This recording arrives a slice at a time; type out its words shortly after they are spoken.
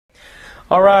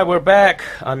All right, we're back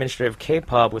on Ministry of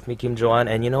K-pop with me, Kim Johan,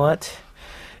 and you know what?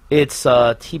 It's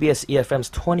TBS eFM's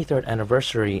 23rd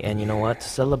anniversary, and you know what? To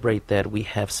celebrate that, we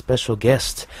have special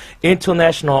guests,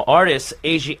 international artists,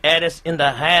 Aziatix in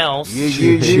the house.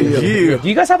 Yeah. Do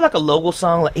you guys have like a logo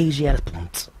song, like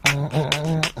Aziatix?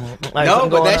 Like No,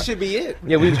 but that on? should be it.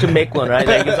 Yeah, we should make one, right?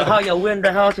 Like, it's, oh, yeah, we're in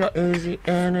the house,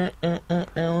 Aziatix,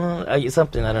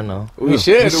 something, I don't know. We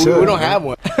should. We don't have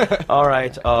one. All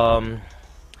right.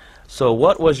 So,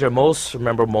 what was your most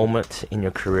memorable moment in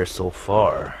your career so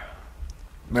far?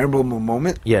 Memorable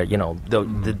moment? Yeah, you know,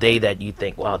 the day that you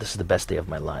think, wow, this is the best day of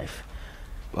my life.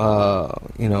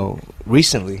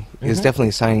 Recently, it's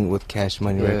definitely signing with Cash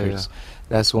Money Records. Yeah.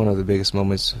 That's one of the biggest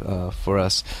moments for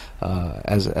us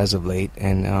as of late.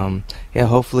 And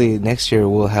hopefully next year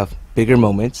we'll have bigger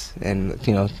moments. And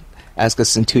ask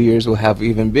us in 2 years, we'll have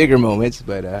even bigger moments.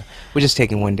 But we're just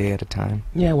taking one day at a time.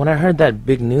 Yeah, when I heard that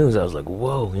big news, I was like,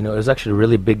 whoa. It was actually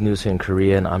really big news here in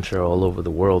Korea, and I'm sure all over the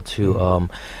world too.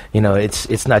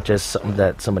 It's not just something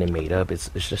that somebody made up. It's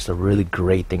just a really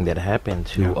great thing that happened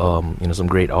to some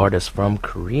great artists from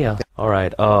Korea. All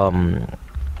right.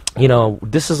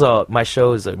 This is my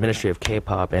show is a Ministry of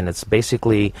K-pop, and it's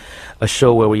basically a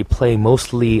show where we play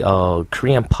mostly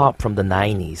Korean pop from the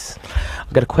 90s.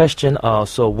 I've got a question.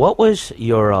 So what was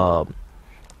your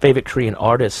favorite Korean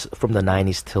artist from the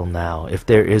 90s till now, if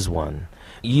there is one?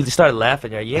 You started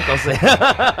laughing. You ain't gonna say.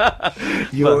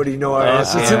 You already know our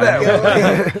answer to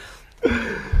that.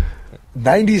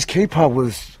 90s K-pop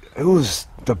was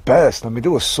the best. I mean,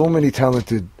 there were so many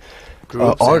talented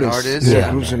Groups artists.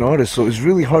 and Groups and artists. So it's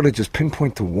really hard to just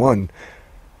pinpoint to one.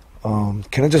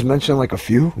 Can I just mention like a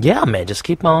few? Yeah, man. Just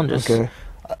keep on. Okay.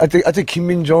 I think Kim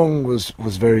Min-jung was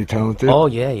very talented. Oh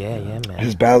yeah, man.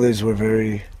 His ballads were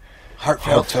very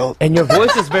heartfelt. And your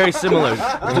voice is very similar.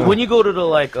 When you go to the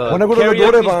when I go to the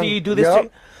karaoke, 노래방, do you do this? yeah.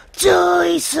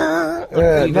 Joyson.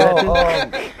 Yeah,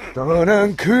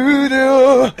 떠난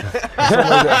그대여.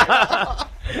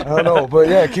 I don't know, but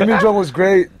yeah, Kim Min-jung was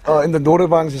great. In the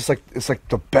노래방s, it's like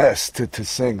the best to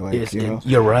sing.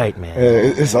 You're right, man.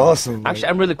 It's awesome. Actually,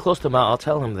 I'm really close to him. I'll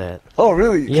tell him that. Oh,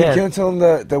 really? Yeah. Can you tell him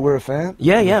that we're a fan?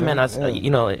 Yeah, man.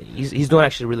 He's doing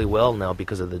actually really well now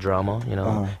because of the drama.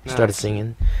 He started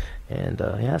singing, and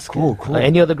it's cool.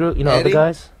 Any other group? Other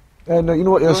guys? And you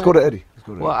know what? Let's go to Eddie.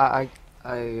 Well, I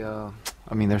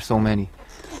mean, there's so many,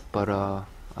 but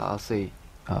I'll say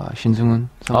Shin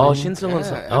Oh, Shin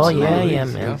Seung-un. Oh, yeah,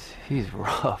 man. He's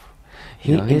rough.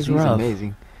 He is he's rough.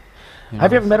 Amazing.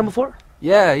 Have you ever met him before?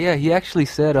 Yeah. He actually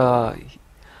said,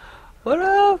 "What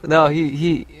up?" No,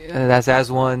 he. That's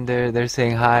As1. They're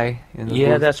saying hi. In the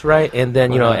booth. That's right. And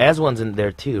then As1's in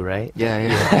there too, right? Yeah.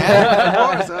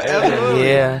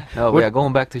 Yeah. No, but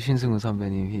going back to Shin Seung-un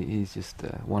선배님, he's just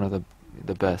one of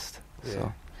the best.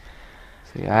 Yeah.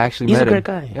 So yeah, I actually He's met a him. great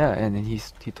guy. Yeah, and then he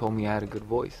told me I had a good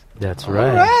voice. That's All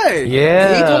right. right.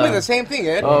 Yeah. He told me the same thing,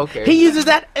 Ed. Oh, okay. He uses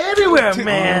that everywhere,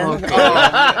 man. Oh, okay.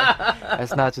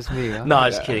 That's not just me. Huh? No, I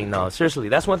was kidding. No, seriously,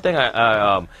 that's one thing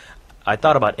I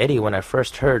thought about Eddie when I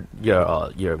first heard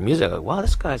your music. Like, wow,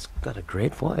 this guy's got a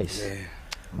great voice. Yeah.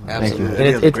 Thank you.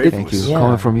 Absolutely. Thank you. Yeah.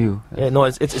 Coming from you. Yeah, no,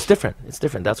 it's different. It's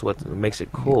different. That's what makes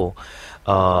it cool.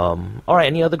 All right,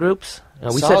 any other groups?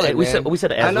 We Solid,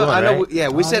 said as I know. right? Yeah,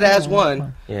 we said as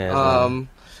one. Yeah.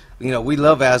 We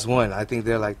love As1. I think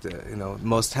they're like the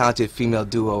most talented female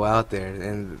duo out there,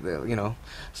 and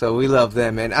so we love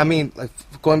them. And I mean, like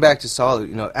going back to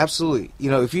Solid, absolutely.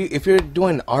 If you're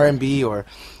doing R&B or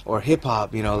hip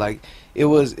hop, it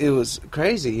was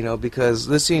crazy, because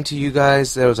listening to you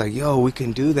guys, there was like, yo, we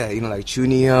can do that, like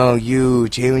Chuni Young, you,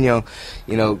 Jaehoon Young,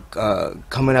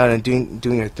 coming out and doing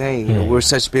your thing. We're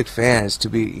such big fans, to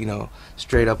be,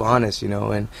 straight up honest,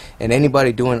 and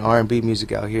anybody doing R&B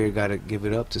music out here, gotta give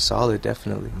it up to Solid,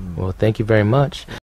 definitely. Well, thank you very much.